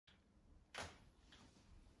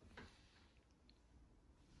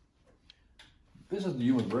This is the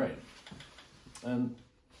human brain. And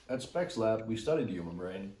at Specs Lab, we studied the human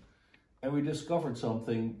brain and we discovered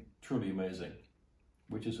something truly amazing,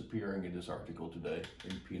 which is appearing in this article today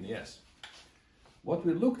in PNAS. What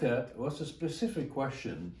we looked at was a specific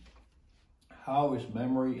question: how is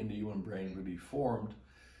memory in the human brain really formed,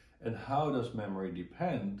 and how does memory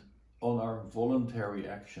depend on our voluntary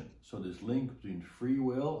action? So this link between free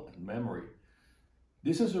will and memory.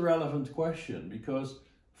 This is a relevant question because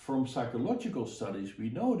from psychological studies, we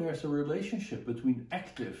know there's a relationship between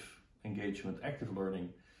active engagement, active learning,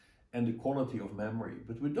 and the quality of memory,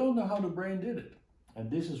 but we don't know how the brain did it. And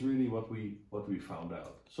this is really what we found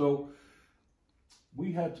out. So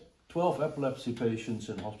we had 12 epilepsy patients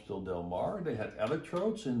in Hospital Del Mar. They had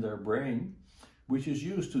electrodes in their brain, which is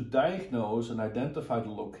used to diagnose and identify the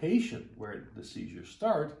location where the seizures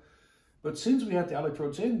start. But since we had the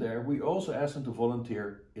electrodes in there, we also asked them to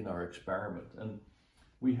volunteer in our experiment. And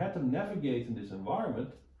we had them navigate in this environment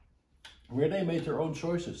where they made their own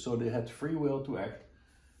choices. So they had free will to act.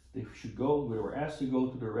 They were asked to go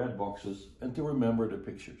to the red boxes and to remember the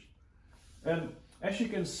pictures. And as you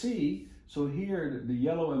can see, so here the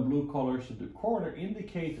yellow and blue colors in the corner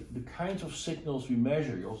indicate the kinds of signals we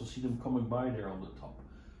measure. You also see them coming by there on the top.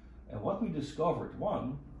 And what we discovered,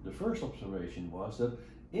 the first observation was that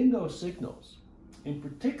in those signals, in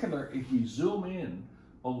particular, if we zoom in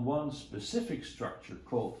on one specific structure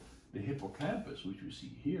called the hippocampus, which we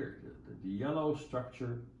see here, the yellow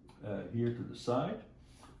structure here to the side,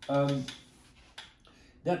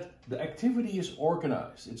 that the activity is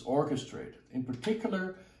organized, it's orchestrated. In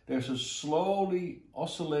particular, there's a slowly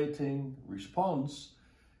oscillating response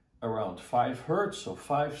around 5 hertz, so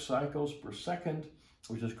 5 cycles per second,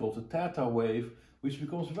 which is called the theta wave, which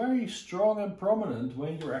becomes very strong and prominent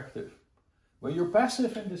when you're active. When you're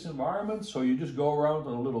passive in this environment, so you just go around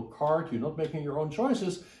on a little cart, you're not making your own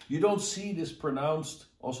choices, you don't see this pronounced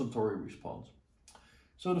oscillatory response.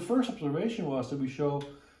 So the first observation was that we show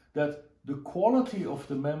that the quality of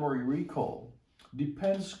the memory recall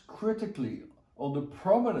depends critically on the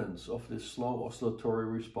prominence of this slow oscillatory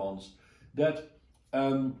response that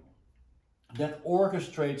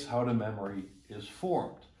orchestrates how the memory is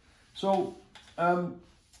formed. So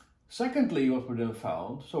secondly, what we then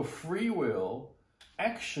found, so free will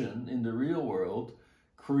action in the real world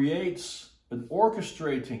creates an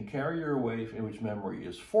orchestrating carrier wave in which memory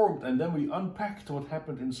is formed, and then we unpacked what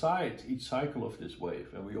happened inside each cycle of this wave,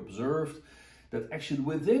 and we observed that actually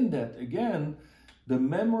within that, again, the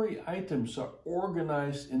memory items are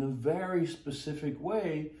organized in a very specific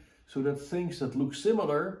way so that things that look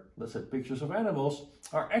similar, let's say pictures of animals,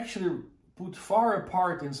 are actually put far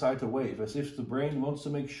apart inside the wave, as if the brain wants to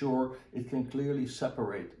make sure it can clearly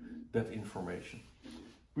separate that information.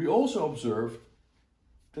 We also observed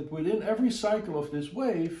that within every cycle of this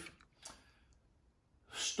wave,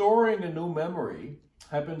 storing a new memory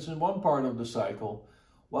happens in one part of the cycle,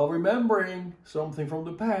 while remembering something from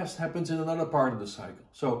the past happens in another part of the cycle.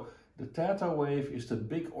 So the theta wave is the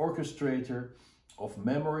big orchestrator of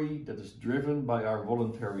memory that is driven by our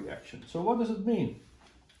voluntary action. So what does it mean?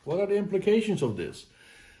 What are the implications of this?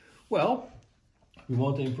 Well, we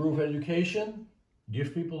want to improve education,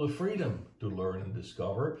 give people the freedom to learn and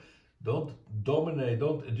discover. Don't dominate,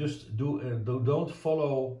 don't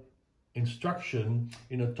follow instruction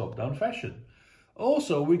in a top-down fashion.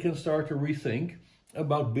 Also, we can start to rethink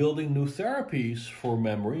about building new therapies for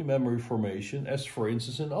memory formation, as for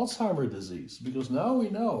instance in Alzheimer's disease, because now we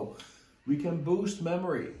know we can boost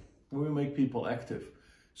memory when we make people active.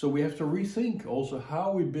 So we have to rethink also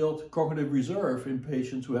how we build cognitive reserve in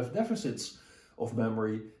patients who have deficits of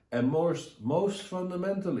memory, and most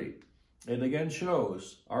fundamentally, it again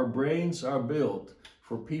shows our brains are built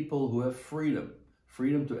for people who have freedom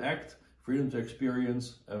to act, freedom to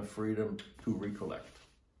experience, and freedom to recollect.